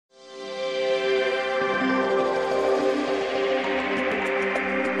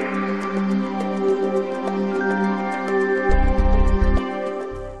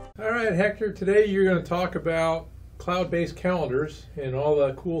Hector, today you're going to talk about cloud-based calendars and all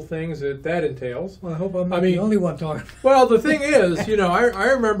the cool things that entails. Well, I hope I'm not the only one talking. Well, the thing is, you know,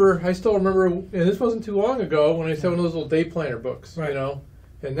 I still remember, and this wasn't too long ago, when I said one of those little day planner books, right. You know,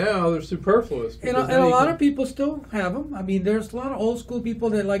 and now they're superfluous. And a lot of people still have them. I mean, there's a lot of old school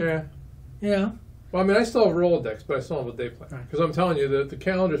people that like, yeah. Well, I mean, I still have a Rolodex, but I still have a day planner. Because I'm telling you, the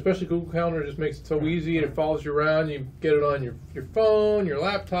calendar, especially Google Calendar, just makes it so easy, and it follows you around. You get it on your phone, your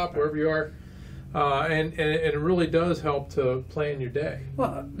laptop, wherever you are. And it really does help to plan your day.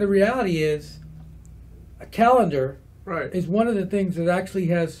 Well, the reality is, a calendar is one of the things that actually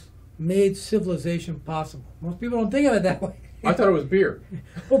has made civilization possible. Most people don't think of it that way. I thought it was beer.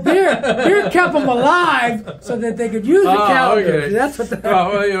 Well, beer kept them alive so that they could use the calendar. Okay. That's what.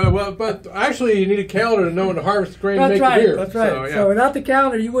 But actually, you need a calendar to know when to harvest the grain and make the beer. That's right. So without the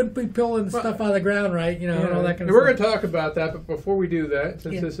calendar, you wouldn't be pulling stuff out of the ground, right? You know, and all that kind of stuff. We're going to talk about that, but before we do that,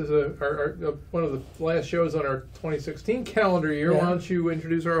 since this is one of the last shows on our 2016 calendar year, why don't you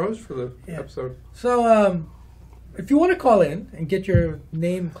introduce our host for the episode? So, if you want to call in and get your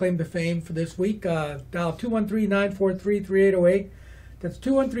name claim to fame for this week, dial 213-943-3808. That's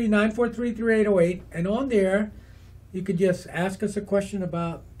 213-943-3808. And on there, you could just ask us a question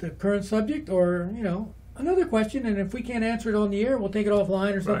about the current subject or, you know, another question. And if we can't answer it on the air, we'll take it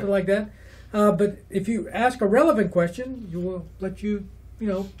offline or something like that. But if you ask a relevant question, you will let you, you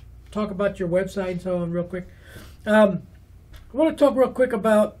know, talk about your website and so on real quick. I want to talk real quick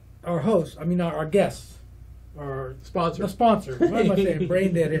about our hosts, our guests. Or sponsor. The sponsor. What am I saying?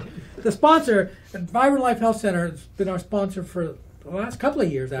 Brain dead here. The sponsor, Vibrant Life Health Center, has been our sponsor for the last couple of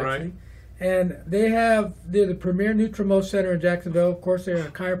years, actually. And they're the premier Nutrimost center in Jacksonville. Of course, they're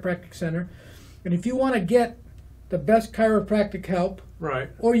a chiropractic center. And if you want to get the best chiropractic help,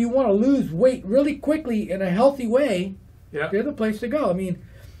 or you want to lose weight really quickly in a healthy way, they're the place to go. I mean,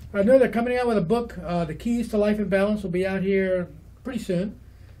 I know they're coming out with a book, The Keys to Life and Balance, will be out here pretty soon.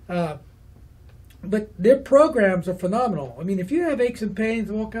 But their programs are phenomenal. I mean, if you have aches and pains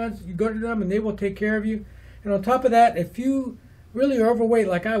and all kinds, you go to them and they will take care of you. And on top of that, if you really are overweight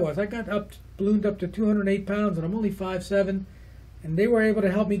like I was, I got ballooned up to 208 pounds and I'm only 5'7", and they were able to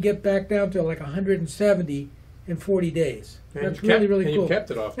help me get back down to like 170 in 40 days. And that's really cool. And you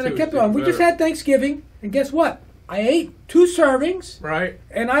kept it off, and I kept it on. We just had Thanksgiving, and guess what? I ate 2 servings,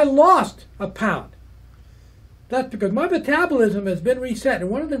 and I lost a pound. That's because my metabolism has been reset.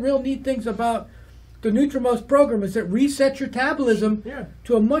 And one of the real neat things about the Nutrimost program is it resets your metabolism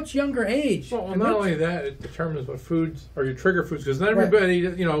to a much younger age. Well, not only that, it determines what foods are your trigger foods, because not everybody,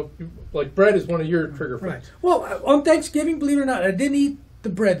 you know, like bread is one of your trigger foods. Well, on Thanksgiving, believe it or not, I didn't eat the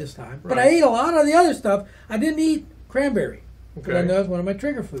bread this time, but I ate a lot of the other stuff. I didn't eat cranberry, because I know it's one of my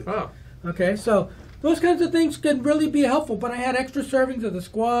trigger foods. Okay, so those kinds of things can really be helpful, but I had extra servings of the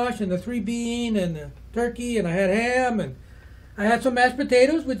squash and the 3-bean and the turkey, and I had ham, and I had some mashed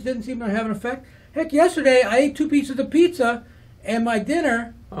potatoes, which didn't seem to have an effect. Heck, yesterday I ate 2 pieces of pizza and my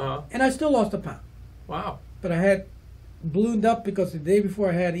dinner, and I still lost a pound. Wow. But I had ballooned up because the day before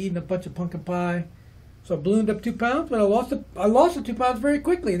I had eaten a bunch of pumpkin pie. So I ballooned up 2 pounds, but I lost the 2 pounds very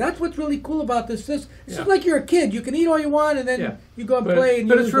quickly. That's what's really cool about this. It's just like you're a kid. You can eat all you want, and then you go and play.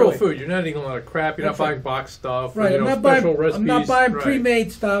 But it's real food. You're not eating a lot of crap. You're not buying box stuff. Right. I'm not buying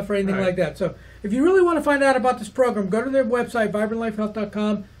pre-made stuff or anything like that. So if you really want to find out about this program, go to their website,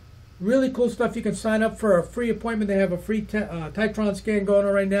 vibrantlifehealth.com. Really cool stuff. You can sign up for a free appointment. They have a free Titron scan going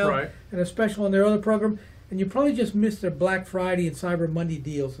on right now, and a special on their other program. And you probably just missed their Black Friday and Cyber Monday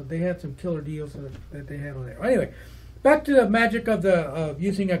deals. So they had some killer deals that they had on there. Anyway, back to the magic of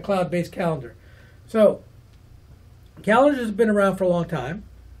using a cloud-based calendar. So calendars has been around for a long time.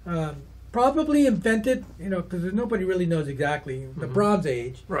 Probably invented, you know, because nobody really knows exactly, the Bronze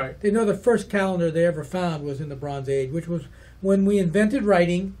Age. They know the first calendar they ever found was in the Bronze Age, which was when we invented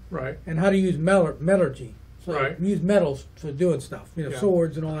writing and how to use metallurgy. So use metals for doing stuff, you know,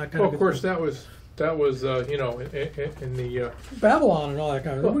 swords and all that kind of stuff. Well, of course, that was you know, in the Babylon and all that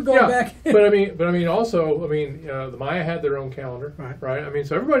kind of stuff. We're going back. but I mean, also, the Maya had their own calendar, right? I mean,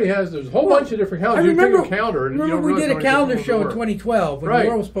 so everybody there's a whole bunch of different calendars. Remember we did a calendar show in 2012 when the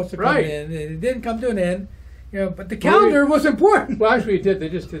world was supposed to come in, and it didn't come to an end. You know, but the calendar was important. Well, actually, it did. They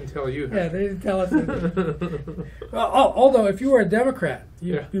just didn't tell you. Yeah, they didn't tell us. Although, if you were a Democrat,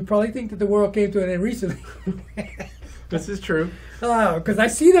 you probably think that the world came to an end recently. This is true. Because I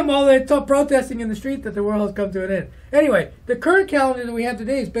see them all there protesting in the street that the world has come to an end. Anyway, the current calendar that we have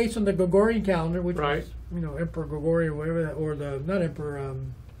today is based on the Gregorian calendar, which is, you know, Emperor Gregorian, whatever that, or not Emperor,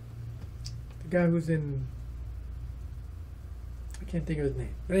 the guy who's in, I can't think of his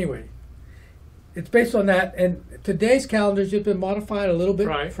name. But anyway, it's based on that, and today's calendar has just been modified a little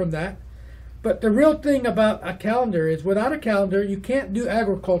bit from that. But the real thing about a calendar is without a calendar, you can't do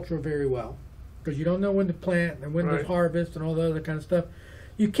agriculture very well because you don't know when to plant and when to harvest and all the other kind of stuff.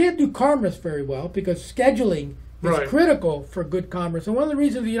 You can't do commerce very well because scheduling is critical for good commerce. And one of the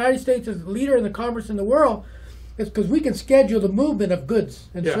reasons the United States is the leader in the commerce in the world is because we can schedule the movement of goods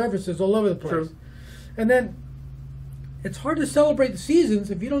and services all over the place. True. And then it's hard to celebrate the seasons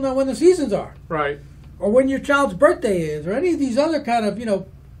if you don't know when the seasons are. Right. Or when your child's birthday is, or any of these other kind of,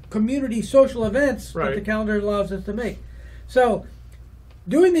 community social events that the calendar allows us to make. So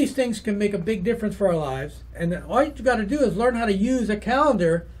doing these things can make a big difference for our lives, and all you got to do is learn how to use a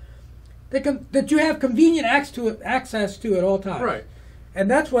calendar that you have convenient access to at all times. Right. And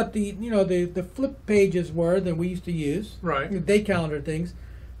that's what the flip pages were that we used to use. Right. The day calendar things.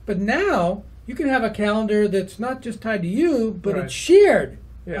 But now you can have a calendar that's not just tied to you, but it's shared.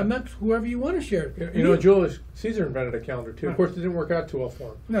 Yeah. Amongst whoever you want to share it. Julius Caesar invented a calendar too. Of course, it didn't work out too well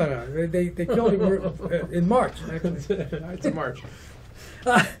for him. No, they killed him in March. Actually, it's in March.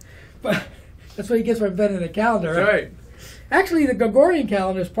 But that's what he gets for inventing a calendar. That's right. Actually, the Gregorian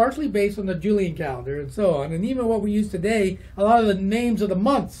calendar is partially based on the Julian calendar and so on. And even what we use today, a lot of the names of the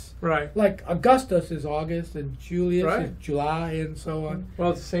months. Right. Like Augustus is August and Julius is July and so on.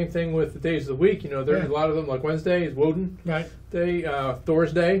 Well, it's the same thing with the days of the week. There's a lot of them, like Wednesday is Woden. Right. Day,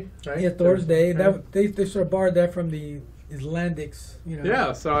 Thor's Day. Right? Yeah, Thor's Day. They sort of borrowed that from the Icelandics.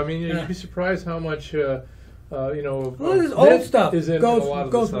 Yeah, so I mean, you'd be surprised how much, well, this old stuff is in a lot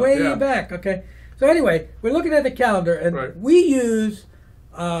of goes stuff. way back. Okay. So anyway, we're looking at the calendar, and we use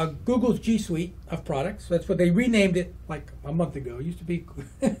Google's G Suite of products. That's what they renamed it like a month ago. It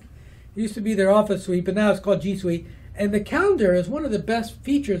used to be their Office Suite, but now it's called G Suite. And the calendar is one of the best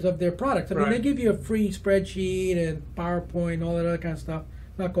features of their products. I mean, they give you a free spreadsheet and PowerPoint and all that other kind of stuff.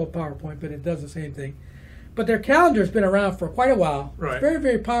 Not called PowerPoint, but it does the same thing. But their calendar has been around for quite a while. Right. It's very,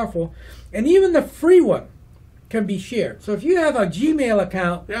 very powerful. And even the free one can be shared. So if you have a Gmail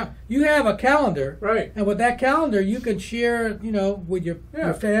account, you have a calendar, and with that calendar you can share, with your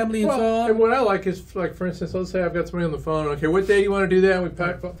family and so on. And what I like is, like, for instance, let's say I've got somebody on the phone. Okay, what day do you want to do that? We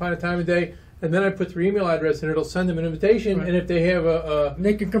find a time of day, and then I put their email address, and it'll send them an invitation. And if they have and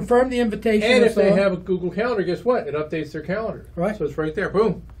they can confirm the invitation. And if they have a Google Calendar, guess what? It updates their calendar. Right. So it's right there.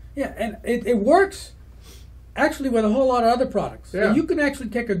 Boom. Yeah, and it works actually with a whole lot of other products. So you can actually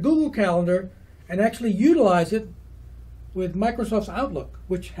take a Google Calendar and actually utilize it with Microsoft's Outlook,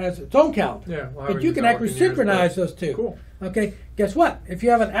 which has its own calendar. Yeah, but you can actually synchronize those two. Cool. Okay, guess what? If you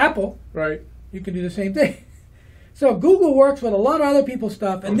have an Apple, you can do the same thing. So Google works with a lot of other people's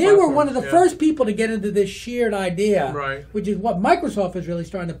stuff, and they were one of the first people to get into this shared idea, which is what Microsoft is really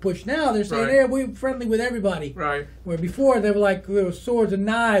starting to push now. They're saying, hey, we're friendly with everybody. Right. Where before they were like, there were swords and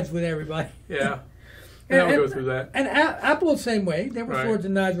knives with everybody. Yeah. And I'll go through that. And Apple the same way. They were swords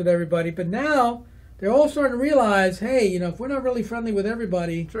and knives with everybody, but now they're all starting to realize, hey, if we're not really friendly with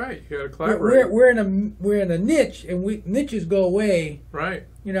everybody, that's right. You got to collaborate. We're in a niche, and niches go away. Right.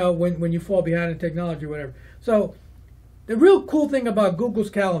 When you fall behind in technology or whatever. So the real cool thing about Google's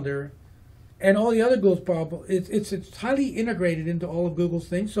Calendar and all the other Google's problems is it's highly integrated into all of Google's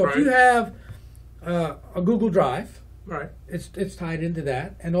things. So if you have a Google Drive, it's tied into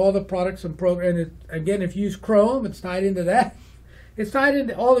that, and all the products and programs. And again, if you use Chrome, it's tied into that. It's tied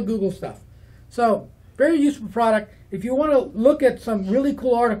into all the Google stuff. So, very useful product. If you want to look at some really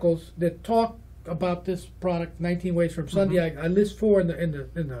cool articles that talk about this product, 19 Ways from Sunday, I list 4 in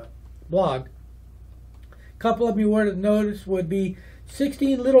the blog. A couple of them you want to notice would be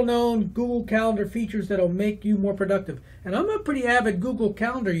 16 little-known Google Calendar features that will make you more productive. And I'm a pretty avid Google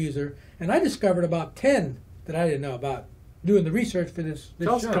Calendar user, and I discovered about 10 that I didn't know about doing the research for this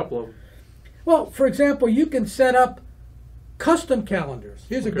Tell show. us a couple of them. Well, for example, you can set up custom calendars.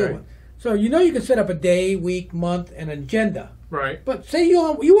 Here's a good one. So you can set up a day, week, month, and agenda. Right. But say you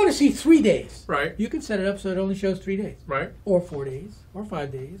want to see 3 days. Right. You can set it up so it only shows 3 days. Right. Or 4 days, or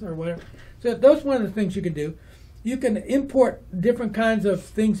 5 days, or whatever. So that's one of the things you can do. You can import different kinds of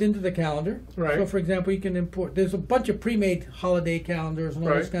things into the calendar. Right. So, for example, you can import. There's a bunch of pre-made holiday calendars and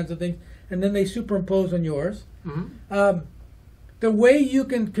all those kinds of things, and then they superimpose on yours. Mm-hmm. The way you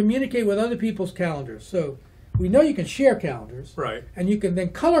can communicate with other people's calendars. So we know you can share calendars. Right. And you can then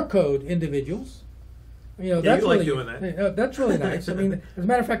color code individuals. That's really, doing that. That's really nice. I mean, as a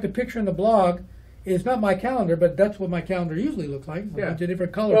matter of fact, the picture in the blog is not my calendar, but that's what my calendar usually looks like. A bunch of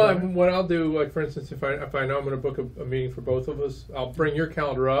different colors. Well, what I'll do, like, for instance, if I know I'm going to book a meeting for both of us, I'll bring your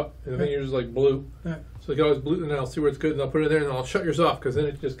calendar up, and then yours is like blue. Right. So you always blue, and then I'll see where it's good, and I'll put it there, and then I'll shut yours off because then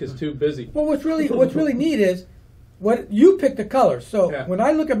it just gets too busy. Well, what's really neat is what you pick the colors. So when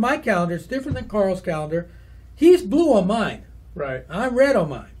I look at my calendar, it's different than Carl's calendar. He's blue on mine. Right. I'm red on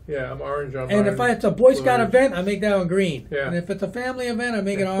mine. Yeah, I'm orange on And mine. if it's a Boy Scout Orange. event, I make that one green. Yeah. And if it's a family event, I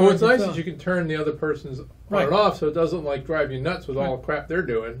make it Well, orange. what's nice and so is you can turn the other person's on Right. and off, so it doesn't like drive you nuts with all the crap they're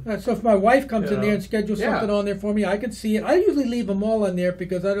doing. on. So if my wife comes You in there know. and schedules Yeah. something on there for me, I can see it. I usually leave them all on there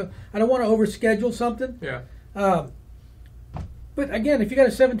because I don't want to overschedule something. Yeah. But again, if you got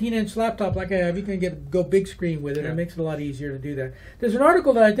a 17-inch laptop like I have, you can go big screen with it. Yeah. It makes it a lot easier to do that. There's an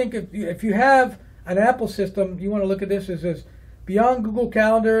article that I think if you have an Apple system, you want to look at this. It says Beyond Google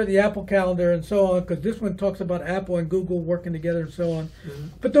Calendar, the Apple Calendar, and so on, because this one talks about Apple and Google working together and so on. Mm-hmm.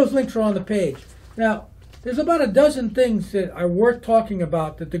 But those links are on the page. Now, there's about a dozen things that are worth talking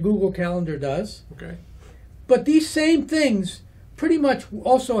about that the Google Calendar does. Okay. But these same things pretty much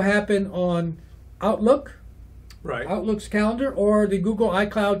also happen on Outlook, Right. Outlook's calendar, or the Google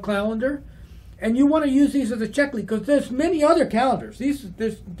iCloud calendar, and you want to use these as a checklist because there's many other calendars. These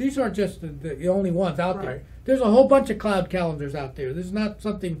aren't just the only ones out there. Right. There's a whole bunch of cloud calendars out there. This is not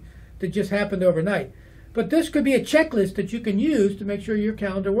something that just happened overnight. But this could be a checklist that you can use to make sure your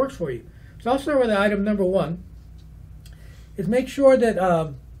calendar works for you. So I'll start with item number 1. Is make sure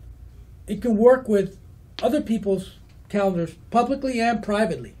that it can work with other people's calendars publicly and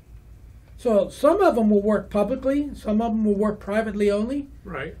privately. So some of them will work publicly, some of them will work privately only,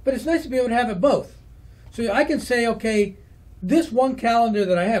 Right. but it's nice to be able to have it both. So I can say, okay, this one calendar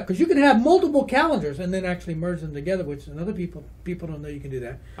that I have, because you can have multiple calendars and then actually merge them together, which another people don't know you can do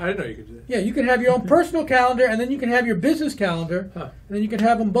that. I didn't know you could do that. Yeah, you can have your own personal calendar and then you can have your business calendar, Huh. and then you can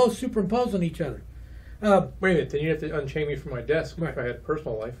have them both superimposed on each other. Wait a minute, then you have to unchain me from my desk Right. if I had a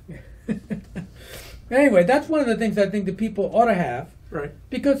personal life. Anyway, that's one of the things I think that people ought to have. Right.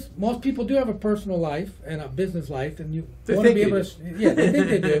 Because most people do have a personal life and a business life, and you They want to think be they able to. Yeah, they think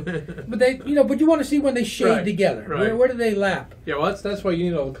they do, but but you want to see when they shade Right, together. right. Where do they lap? Yeah, well, that's why you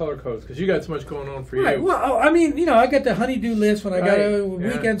need all the color codes, because you got so much going on for Right. you. Well, I mean, I got the honey-do list when I got Right, yeah.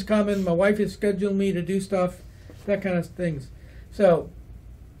 weekends coming. My wife is scheduling me to do stuff, that kind of things. So,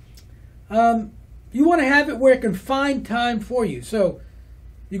 you want to have it where it can find time for you. So,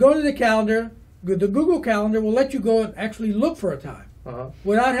 you go to the calendar. The Google Calendar will let you go and actually look for a time. Uh-huh.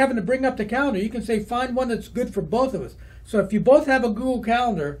 Without having to bring up the calendar. You can say find one that's good for both of us. So if you both have a Google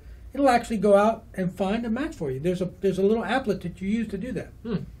Calendar, it'll actually go out and find a match for you. There's a little applet that you use to do that.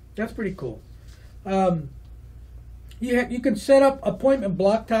 That's pretty cool. You can set up appointment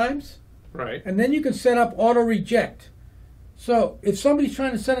block times, Right. and then you can set up auto reject. So if somebody's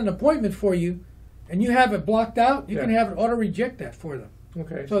trying to set an appointment for you, and you have it blocked out, you can Yeah. have it auto reject that for them.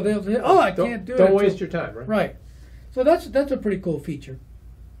 Okay. So they'll say, "Oh, I can't do it." Don't waste your time, right? Right. So that's a pretty cool feature.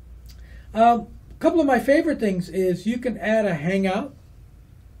 A couple of my favorite things is you can add a hangout.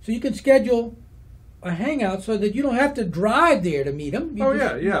 So you can schedule a hangout so that you don't have to drive there to meet them. You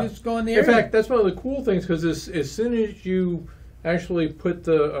Yeah. You just go in there. In fact, that's one of the cool things, because as soon as you actually put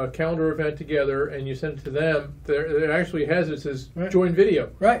the calendar event together and you send it to them, it actually has it says Right. join video.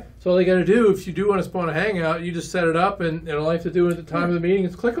 Right. So all they got to do, if you do want to spawn a hangout, you just set it up, and all you have to do at the time of the meeting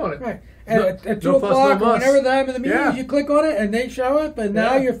is click on it. Right. And No- at 2 no fuss, no o'clock or muss. whenever the time of the meeting Yeah. is, you click on it and they show up, and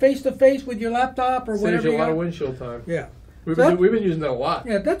now Yeah. you're face to face with your laptop or Saves whatever you a you lot got. of windshield time. Yeah. We've So been using that a lot.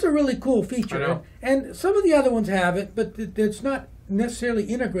 Yeah, that's a really cool feature. I know. And some of the other ones have it, but it's not necessarily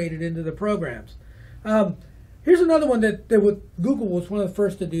integrated into the programs. Here's another one that Google was one of the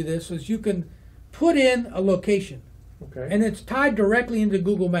first to do this, is you can put in a location, Okay. and it's tied directly into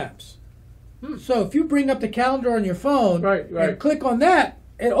Google Maps. So if you bring up the calendar on your phone Right. and click on that,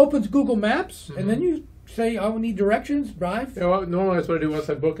 it opens Google Maps, and then you say, I will need directions, drive. Normally that's what I do once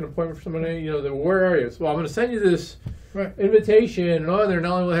I book an appointment for somebody. Where are you? So I'm going to send you this Right. invitation, and on there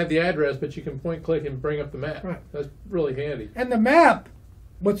not only will it have the address, but you can point, click, and bring up the map. Right. That's really handy. And the map,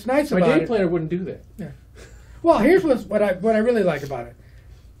 what's nice My about day it... planner wouldn't do that. Well, here's what I really like about it.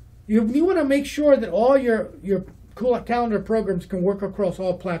 You want to make sure that all your cool calendar programs can work across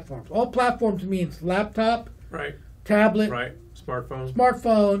all platforms. All platforms means laptop, Right. tablet, Right. Smartphone.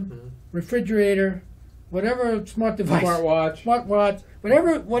 smartphone, refrigerator, whatever smart device, Smartwatch.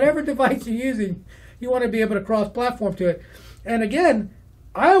 whatever device you're using, you want to be able to cross-platform to it. And again,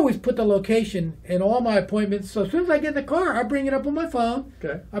 I always put the location in all my appointments. So as soon as I get in the car, I bring it up on my phone.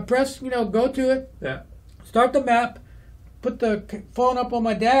 Okay. I press, go to it. Yeah. Start the map, put the phone up on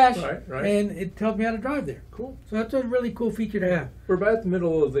my dash, Right. and it tells me how to drive there. Cool. So that's a really cool feature to have. We're about at the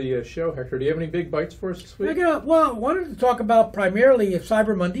middle of the show, Hector. Do you have any big bites for us this week? I wanted to talk about primarily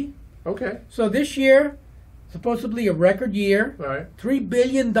Cyber Monday. Okay. So this year, supposedly a record year, All right. $3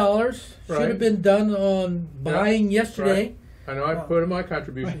 billion should Right. have been done on buying yesterday. I know I put in my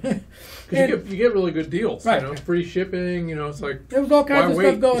contribution. And Because you get really good deals. Right. Free shipping. It's like, there was all kinds why of wait?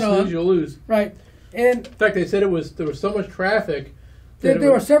 stuff going As soon on. as you lose. Right. And In fact, they said there was so much traffic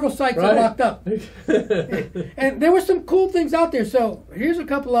There were several sites that locked up. And there were some cool things out there. So here's a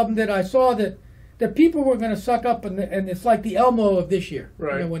couple of them that I saw that people were going to suck up, and it's like the Elmo of this year.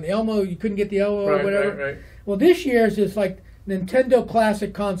 Right. You know, when Elmo, you couldn't get the Elmo or whatever. Right. Well, this year's is like Nintendo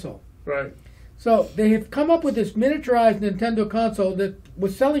Classic Console. Right. So they have come up with this miniaturized Nintendo console that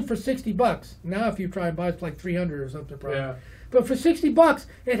was selling for $60. Now, if you try and buy it, it's like $300 or something, probably. Yeah. But for $60,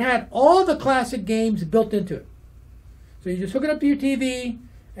 it had all the classic games built into it. So you just hook it up to your TV,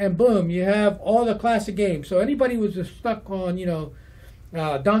 and boom, you have all the classic games. So anybody who was just stuck on,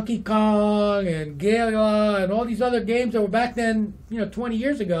 Donkey Kong and Gala and all these other games that were back then, 20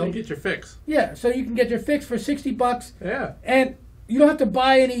 years ago. You get your fix. Yeah, so you can get your fix for $60. Yeah. And you don't have to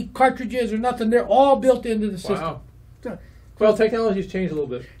buy any cartridges or nothing. They're all built into the system. Wow. So, Well, technology's changed a little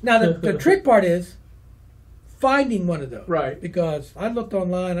bit. now, the trick part is finding one of those. Right. Because I looked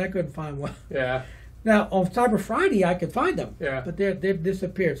online, I couldn't find one. Yeah. Now, on Cyber Friday, I could find them. Yeah. But they've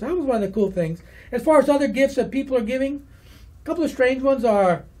disappeared. So that was one of the cool things. As far as other gifts that people are giving, a couple of strange ones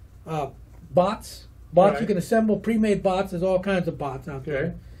are bots. Bots, Right. you can assemble pre-made bots. There's all kinds of bots out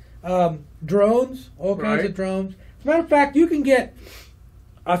Okay. there. Drones, all kinds Right. of drones. As a matter of fact, you can get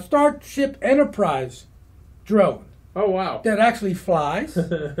a Starship Enterprise drone Oh, wow. that actually flies.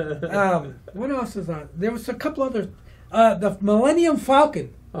 What else is on? There was a couple others. The Millennium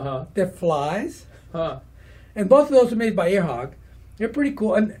Falcon Uh-huh. that flies. Huh. And both of those are made by Airhog. They're pretty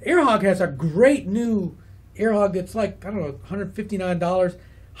cool. And Airhog has a great new Airhog that's like, I don't know, $159.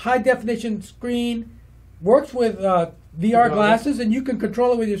 High definition screen. Works with VR glasses, and you can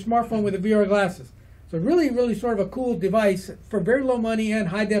control it with your smartphone with the VR glasses. So really, really sort of a cool device for very low money and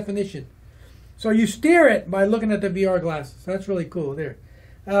high definition. So you steer it by looking at the VR glasses. That's really cool there.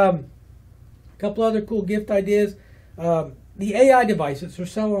 A couple other cool gift ideas. The AI devices are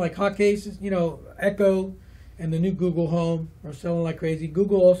selling like hotcakes. Echo and the new Google Home are selling like crazy.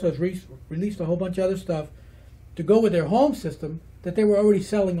 Google also has released a whole bunch of other stuff to go with their home system that they were already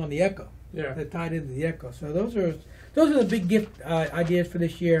selling on the Echo. Yeah. That tied into the Echo. So those are the big gift ideas for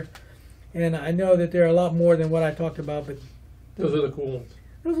this year. And I know that there are a lot more than what I talked about, but Those are the cool ones.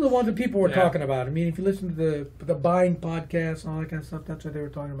 those are the ones that people were Yeah. talking about. I mean, if you listen to the buying podcast and all that kind of stuff, that's what they were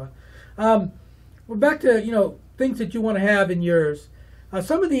talking about. We're back to things that you want to have in yours.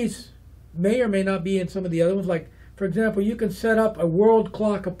 Some of these may or may not be in some of the other ones. Like, for example, you can set up a world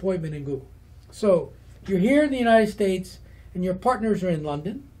clock appointment in Google. So you're here in the United States, and your partners are in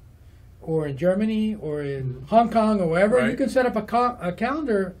London, or in Germany, or in Hong Kong, or wherever. Right. You can set up a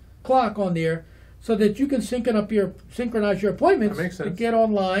calendar clock on there so that you can synchronize your appointments That makes to sense. get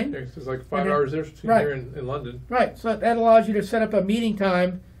online. It's like 5 then- hours difference between right. here and London. Right, so that allows you to set up a meeting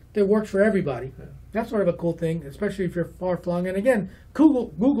time that works for everybody. Yeah. That's sort of a cool thing, especially if you're far flung. And again,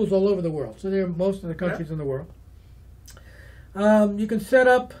 Google's all over the world, so they're in most of the countries in the world. You can set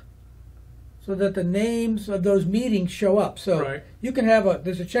up so that the names of those meetings show up. So Right. you can have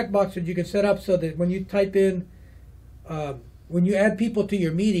there's a checkbox that you can set up so that when you type in, when you add people to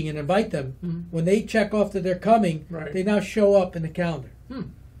your meeting and invite them, when they check off that they're coming, Right. they now show up in the calendar. Hmm.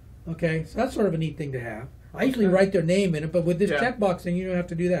 Okay, so that's sort of a neat thing to have. I usually Okay. write their name in it, but with this Yeah. checkbox thing, you don't have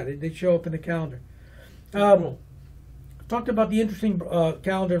to do that. They show up in the calendar. Cool. Talked about the interesting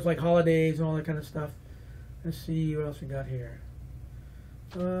calendars like holidays and all that kind of stuff. Let's see what else we got here.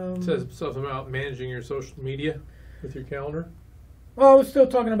 It says something about managing your social media with your calendar. Well, we're still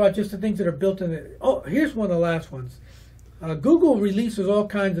talking about just the things that are built in it. Oh, here's one of the last ones. Google releases all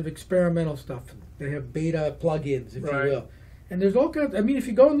kinds of experimental stuff. They have beta plugins, if Right. you will. And there's all kinds. I mean, if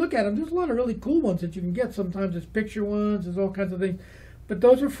you go and look at them, there's a lot of really cool ones that you can get. Sometimes it's picture ones. There's all kinds of things. But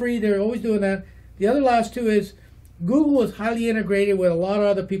those are free. They're always doing that. The other last two is Google is highly integrated with a lot of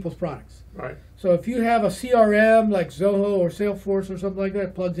other people's products. Right. So if you have a CRM like Zoho or Salesforce or something like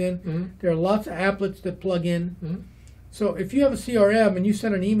that plugs in, Mm-hmm. there are lots of applets that plug in. Mm-hmm. So if you have a CRM and you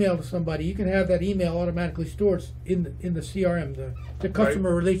send an email to somebody, you can have that email automatically stored in the CRM, the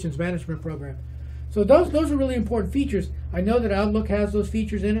Customer Relations Management Program. So those are really important features. I know that Outlook has those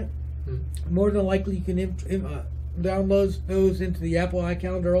features in it. Mm-hmm. More than likely, you can download those into the Apple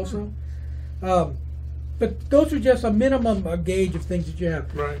iCalendar also. But those are just a minimum gauge of things that you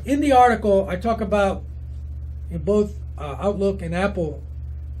have. Right. In the article, I talk about both Outlook and Apple,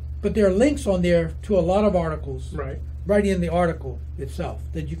 but there are links on there to a lot of articles Right. in the article itself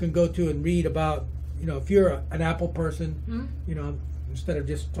that you can go to and read about. If you're an Apple person, Mm-hmm. Instead of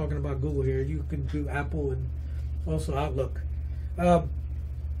just talking about Google here, you can do Apple and also Outlook.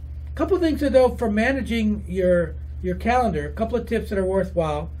 Couple of things though for managing your calendar. A couple of tips that are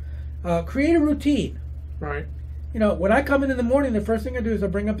worthwhile. Create a routine. Right. When I come in the morning, the first thing I do is I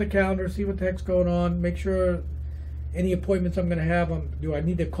bring up the calendar, see what the heck's going on, make sure, any appointments I'm going to have. Do I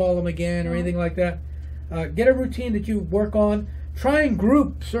need to call them again or anything like that? Get a routine that you work on. Try and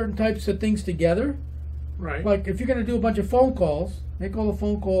group certain types of things together. Right. Like if you're going to do a bunch of phone calls, make all the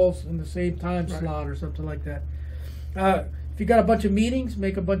phone calls in the same time slot or something like that. If you got a bunch of meetings,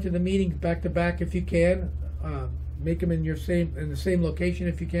 make a bunch of the meetings back to back if you can. Make them in the same location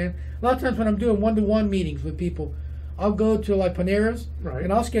if you can. A lot of times when I'm doing one-to-one meetings with people, I'll go to like Panera's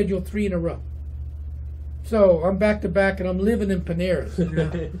and I'll schedule 3 in a row. So I'm back to back and I'm living in Panera's. You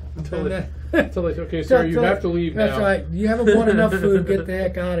know? Until they say, okay, sir, you have to leave now. That's right. You haven't bought enough food. Get the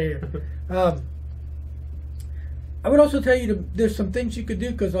heck out of here. I would also tell you there's some things you could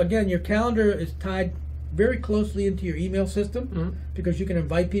do because, again, your calendar is tied very closely into your email system because you can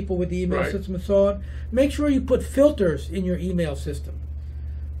invite people with the email system and so on. Make sure you put filters in your email system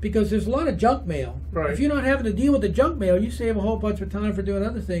because there's a lot of junk mail. If you're not having to deal with the junk mail, you save a whole bunch of time for doing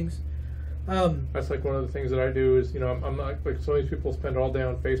other things. That's like one of the things that I do is, I'm not like some of these people spend all day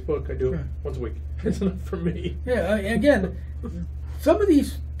on Facebook. I do it once a week. It's enough for me. Yeah, again, some of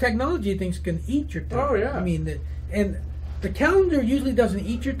these technology things can eat your time. Oh, yeah. I mean, and the calendar usually doesn't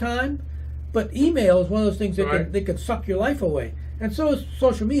eat your time, but email is one of those things that can suck your life away. And so is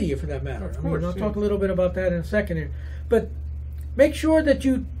social media, for that matter. Of course, I'll talk a little bit about that in a second here. But make sure that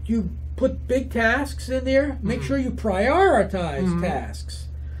you put big tasks in there. Make sure you prioritize tasks.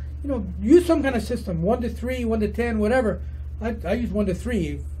 Use some kind of system, 1 to 3, 1 to 10, whatever. I use 1 to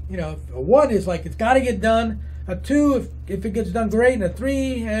 3. A 1 is like it's got to get done. A 2, if it gets done great, and a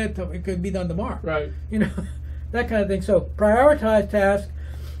 3, it could be done tomorrow. Right. That kind of thing. So prioritize tasks.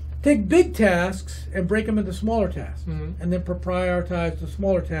 Take big tasks and break them into smaller tasks, and then prioritize the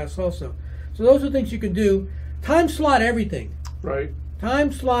smaller tasks also. So those are things you can do. Time slot everything. Right.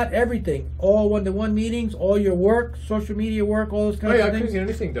 Time slot everything. All one-to-one meetings, all your work, social media work, all those kinds of things. I couldn't get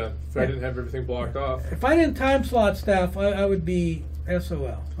anything done if I didn't have everything blocked off. If I didn't time slot stuff, I would be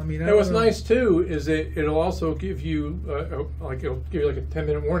SOL. I mean, what's nice too is it'll also give you like a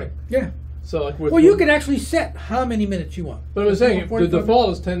 10-minute warning. Yeah. So like you can actually set how many minutes you want. But I was saying the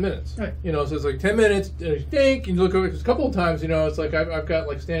default is 10 minutes. Right. So it's like 10 minutes. And you think, and you look over a couple of times. It's like I've got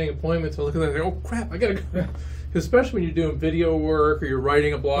like standing appointments. I look at that and go, oh crap, I gotta go. Especially when you're doing video work or you're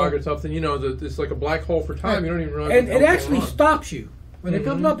writing a blog or something, it's like a black hole for time. You don't even realize. And it actually stops you when it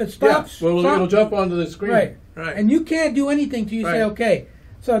comes up. It stops. Yeah. Well, it'll jump onto the screen. Right. And you can't do anything till you say okay.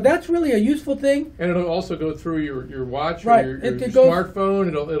 So that's really a useful thing. And it'll also go through your watch or your smartphone.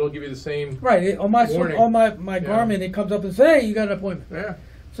 It'll give you the same on my warning. On my Garmin, it comes up and says, hey, you got an appointment. Yeah.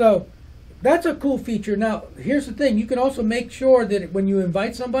 So that's a cool feature. Now, here's the thing. You can also make sure that when you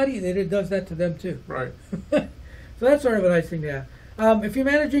invite somebody, that it does that to them too. Right. So that's sort of a nice thing to have. If you're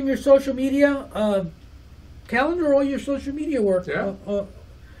managing your social media, calendar all your social media work. Yeah.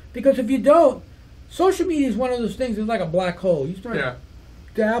 Because if you don't, social media is one of those things. It's like a black hole. You start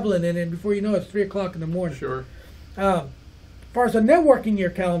dabbling in it, and before you know it, it's 3 o'clock in the morning. Sure. As far as the networking your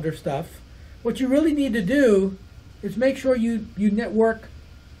calendar stuff, what you really need to do is make sure you network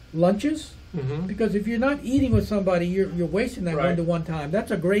lunches. Because if you're not eating with somebody, you're wasting that one-to-one time. That's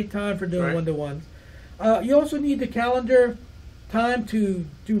a great time for doing one-to-ones. You also need the calendar time to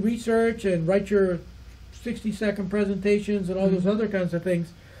do research and write your 60-second presentations and all those other kinds of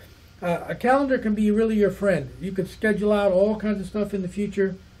things. A calendar can be really your friend. You could schedule out all kinds of stuff in the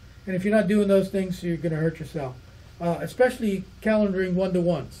future, and if you're not doing those things, you're going to hurt yourself. Especially calendaring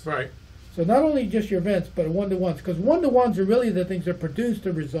one-to-ones. Right. So not only just your events, but one-to-ones, because one-to-ones are really the things that produce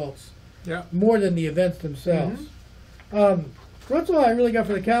the results. Yeah. More than the events themselves. So that's all I really got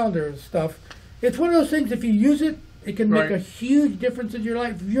for the calendar stuff. It's one of those things. If you use it, it can make a huge difference in your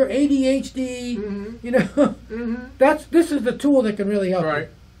life. If you're ADHD, this is the tool that can really help. Right.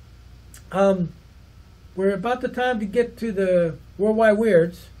 We're about the time to get to the Worldwide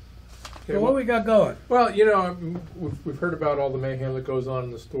Weirds. Okay, so what we got going? Well, we've heard about all the mayhem that goes on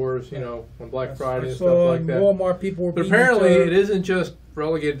in the stores, on Black Friday and stuff like that. Walmart people were But apparently it isn't just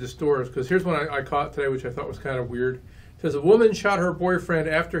relegated to stores, because here's one I caught today, which I thought was kind of weird. It says a woman shot her boyfriend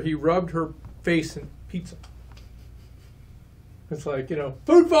after he rubbed her face in pizza. It's like,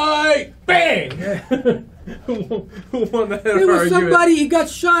 food fight! Bang! Who won that There was somebody who got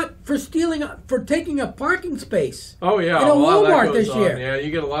shot for taking a parking space. Oh, yeah. In a Walmart this year. Yeah,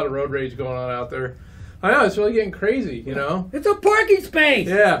 you get a lot of road rage going on out there. I know, it's really getting crazy, It's a parking space!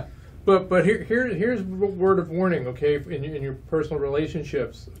 Yeah. But here's a word of warning, okay, in your personal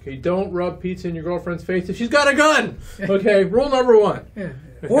relationships. Okay, don't rub pizza in your girlfriend's face if she's got a gun. Okay, rule number 1. Yeah.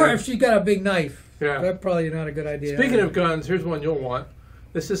 Or if she's got a big knife. Yeah. That's probably not a good idea. Speaking of guns, here's one you'll want.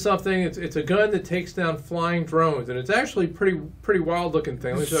 This is something. It's a gun that takes down flying drones, and it's actually pretty wild looking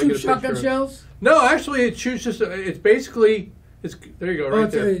thing. Let me show you a Shoot shotgun picture. shells? No, actually, it shoots just. It's basically. It's there. You go.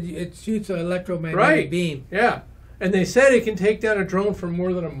 Right there. It shoots an electromagnetic Right. beam. Yeah, and they said it can take down a drone for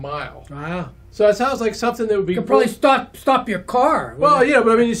more than a mile. Wow. So it sounds like something that would be. You could probably stop your car. Well, yeah,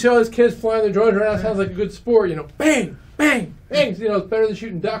 but I mean, you see all these kids flying the drones around. It sounds like a good sport. You know, bang, bang, bang. You know, it's better than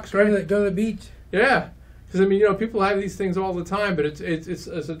shooting ducks, right? Go to the beach. Yeah. Because I mean, you know, people have these things all the time, but it's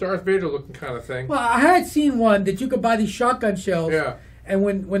a Darth Vader looking kind of thing. Well, I had seen one that you could buy these shotgun shells. Yeah. And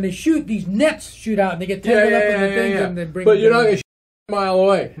when they shoot, these nets shoot out and they get tangled up in the things and then bring. But you're not going to shoot a mile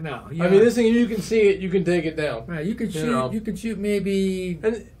away. No. I mean, this thing, you can see it, you can take it down. Right. You can shoot. know. You can shoot maybe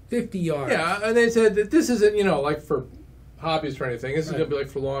 50 yards. Yeah, and they said that this isn't, you know, like for hobbies or anything. This is going to be like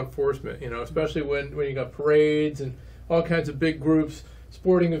for law enforcement, you know, especially when you got parades and all kinds of big groups.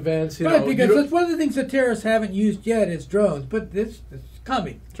 Sporting events, you know. Because that's one of the things that terrorists haven't used yet is drones, but it's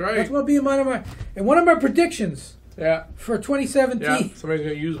coming. That's right. That's going to be one of my predictions. Yeah. For 2017. Yeah. Somebody's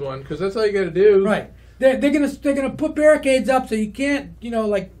going to use one because that's all you got to do. Right. They're gonna put barricades up so you can't, you know,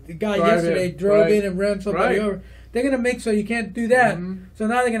 like the guy yesterday drove in and ran somebody over. They're gonna make so you can't do that. Mm-hmm. So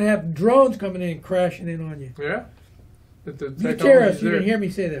now they're gonna have drones coming in and crashing in on you. Yeah. You terrorists, you didn't hear me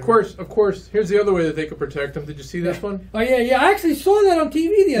say that. Of course. Here's the other way that they could protect them. Did you see this one? Oh, yeah. I actually saw that on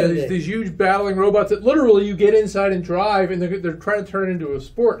TV the other day. These huge battling robots that literally you get inside and drive, and they're trying to turn it into a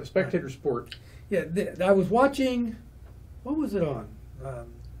sport, a spectator sport. Yeah, I was watching, what was it on?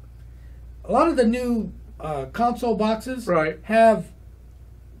 A lot of the new console boxes have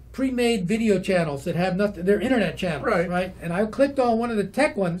pre-made video channels that have nothing. They're internet channels, right? And I clicked on one of the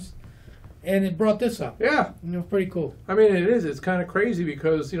tech ones, and it brought this up. Yeah, it was pretty cool. I mean, it is. It's kind of crazy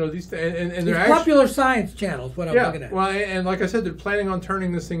because you know these and they're popular science channels. What I'm looking at. Well, and like I said, they're planning on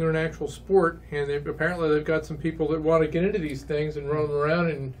turning this thing into an actual sport, and apparently they've got some people that want to get into these things and run them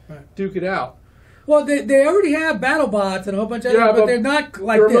around and duke it out. Well, they already have BattleBots and a whole bunch of but they're not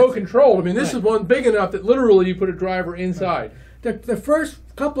like remote controlled. I mean, this is one big enough that literally you put a driver inside. The first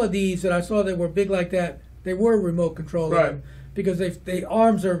couple of these that I saw that were big like that, they were remote controlled. Because they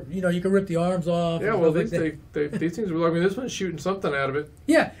arms are, you know, you can rip the arms off. Yeah, well, these things were like, I mean, this one's shooting something out of it.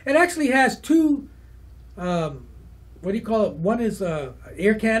 Yeah, it actually has two, what do you call it? One is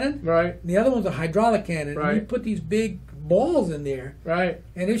air cannon. Right. And the other one's a hydraulic cannon. Right. And you put these big balls in there. Right.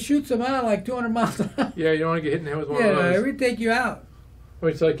 And it shoots them out like 200 miles an hour. Yeah, you don't want to get hit in the head with one of those. Yeah, it would take you out. Well,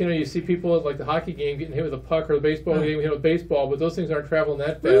 it's like, you know, you see people at like the hockey game getting hit with a puck or the baseball game getting hit with baseball, but those things aren't traveling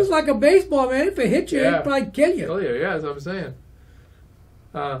that fast. It was like a baseball, man. If it hit you, it'd probably kill you. Kill you, yeah, that's what I'm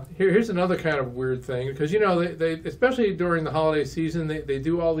saying. Here's another kind of weird thing, because, you know, they especially during the holiday season, they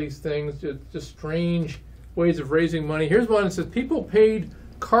do all these things, just strange ways of raising money. Here's one that says people paid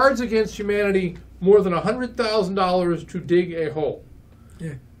Cards Against Humanity more than $100,000 to dig a hole.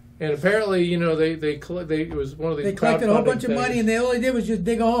 Yeah. And apparently, you know, it was one of these. They collected a whole bunch of money, and they all they did was just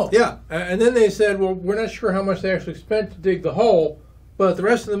dig a hole. Yeah, and then they said, well, we're not sure how much they actually spent to dig the hole, but the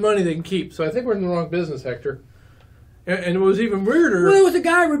rest of the money they can keep. So I think we're in the wrong business, Hector. And it was even weirder. Well, there was a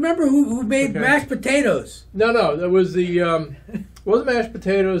guy, remember, who made mashed potatoes. No, that was the, it wasn't mashed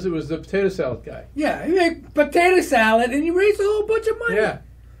potatoes, it was the potato salad guy. Yeah, he made potato salad, and he raised a whole bunch of money. Yeah.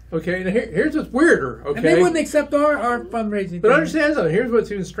 Okay, and here's what's weirder, okay? And they wouldn't accept our fundraising. But understand something, here's what's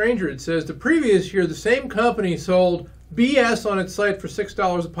even stranger. It says, the previous year, the same company sold BS on its site for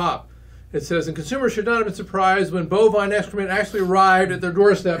 $6 a pop. It says, and consumers should not have been surprised when bovine excrement actually arrived at their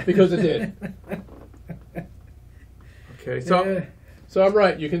doorstep, because it did. Okay, so I'm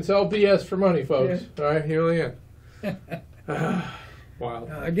right. You can sell BS for money, folks. Yeah. All right, here we go. Wow.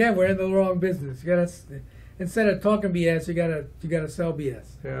 Again, we're in the wrong business. You gotta, instead of talking BS, you gotta sell BS.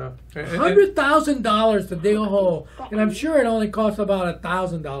 Yeah. $100,000 to dig a hole, and I'm sure it only costs about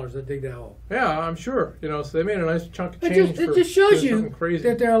 $1,000 to dig that hole. Yeah, I'm sure. You know, so they made a nice chunk of change. It just shows you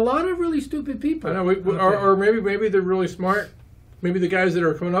that there are a lot of really stupid people. I know, or maybe they're really smart. Maybe the guys that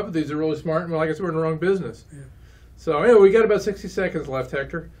are coming up with these are really smart, and like I said, we're in the wrong business. Yeah. So anyway, we got about 60 seconds left,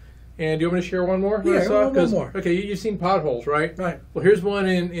 Hector. And do you want me to share one more? Yeah, one more. Okay, you've seen potholes, right? Right. Well, here's one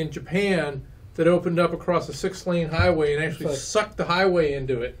in Japan that opened up across a 6-lane highway and actually sucked the highway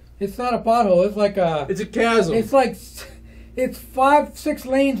into it. It's not a pothole. It's like a... It's a chasm. It's like... It's 5-6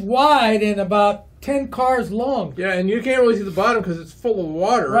 lanes wide and about 10 cars long. Yeah, and you can't really see the bottom because it's full of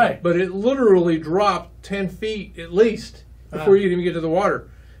water. Right. But it literally dropped 10 feet at least before you even get to the water.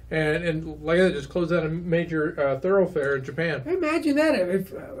 And like I said, just closed down a major thoroughfare in Japan. Imagine that.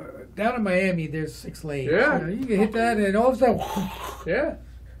 If down in Miami, there's 6 lanes. Yeah. You know, you can hit that, and all of a sudden... Yeah.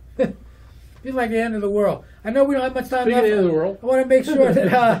 Feels like the end of the world. I know we don't have much time left. Speaking of the end of the world. I want to make sure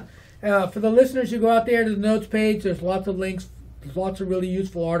that for the listeners, you go out there to the notes page. There's lots of links There's lots of really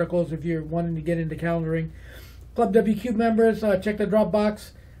useful articles if you're wanting to get into calendaring. Club WQ members, check the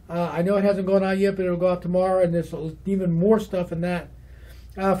Dropbox. I know it hasn't gone out yet, but it'll go out tomorrow, and there's even more stuff in that.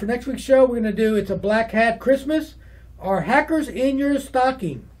 For next week's show, we're going to do It's a Black Hat Christmas, or Hackers in Your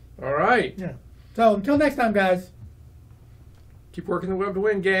Stocking. All right. Yeah. So until next time, guys. Keep working the web to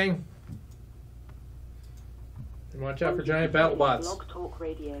win, gang. And watch out for giant battle bots. Blog Talk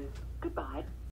Radio. Goodbye.